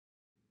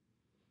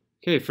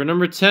Okay, for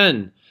number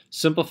 10,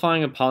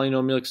 simplifying a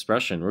polynomial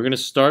expression. We're going to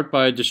start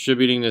by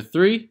distributing the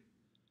 3.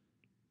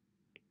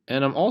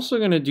 And I'm also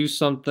going to do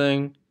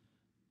something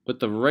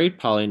with the right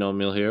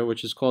polynomial here,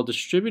 which is called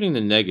distributing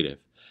the negative.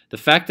 The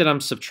fact that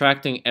I'm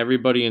subtracting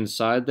everybody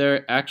inside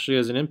there actually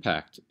has an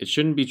impact. It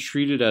shouldn't be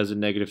treated as a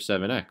negative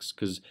 7x,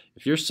 because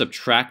if you're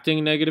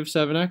subtracting negative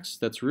 7x,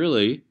 that's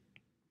really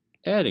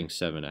adding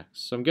 7x.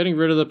 So I'm getting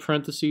rid of the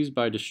parentheses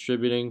by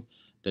distributing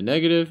the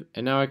negative,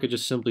 and now I could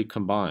just simply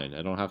combine.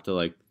 I don't have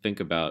to think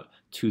about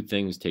two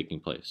things taking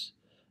place.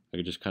 I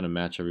could just kind of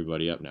match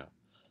everybody up now.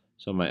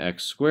 So my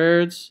x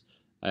squareds,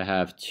 I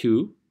have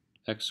 2x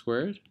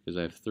squared, because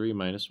I have 3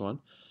 minus 1.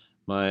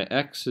 My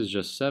x is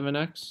just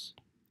 7x.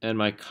 And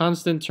my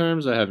constant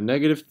terms, I have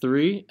negative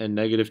 3 and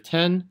negative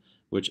 10,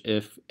 which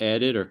if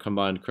added or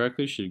combined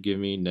correctly should give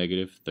me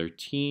negative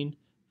 13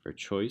 for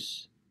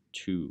choice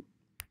 2.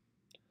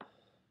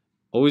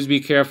 Always be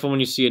careful when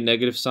you see a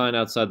negative sign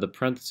outside the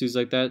parentheses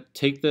like that.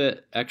 Take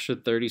the extra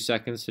 30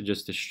 seconds to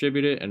just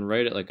distribute it and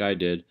write it like I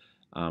did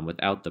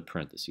without the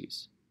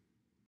parentheses.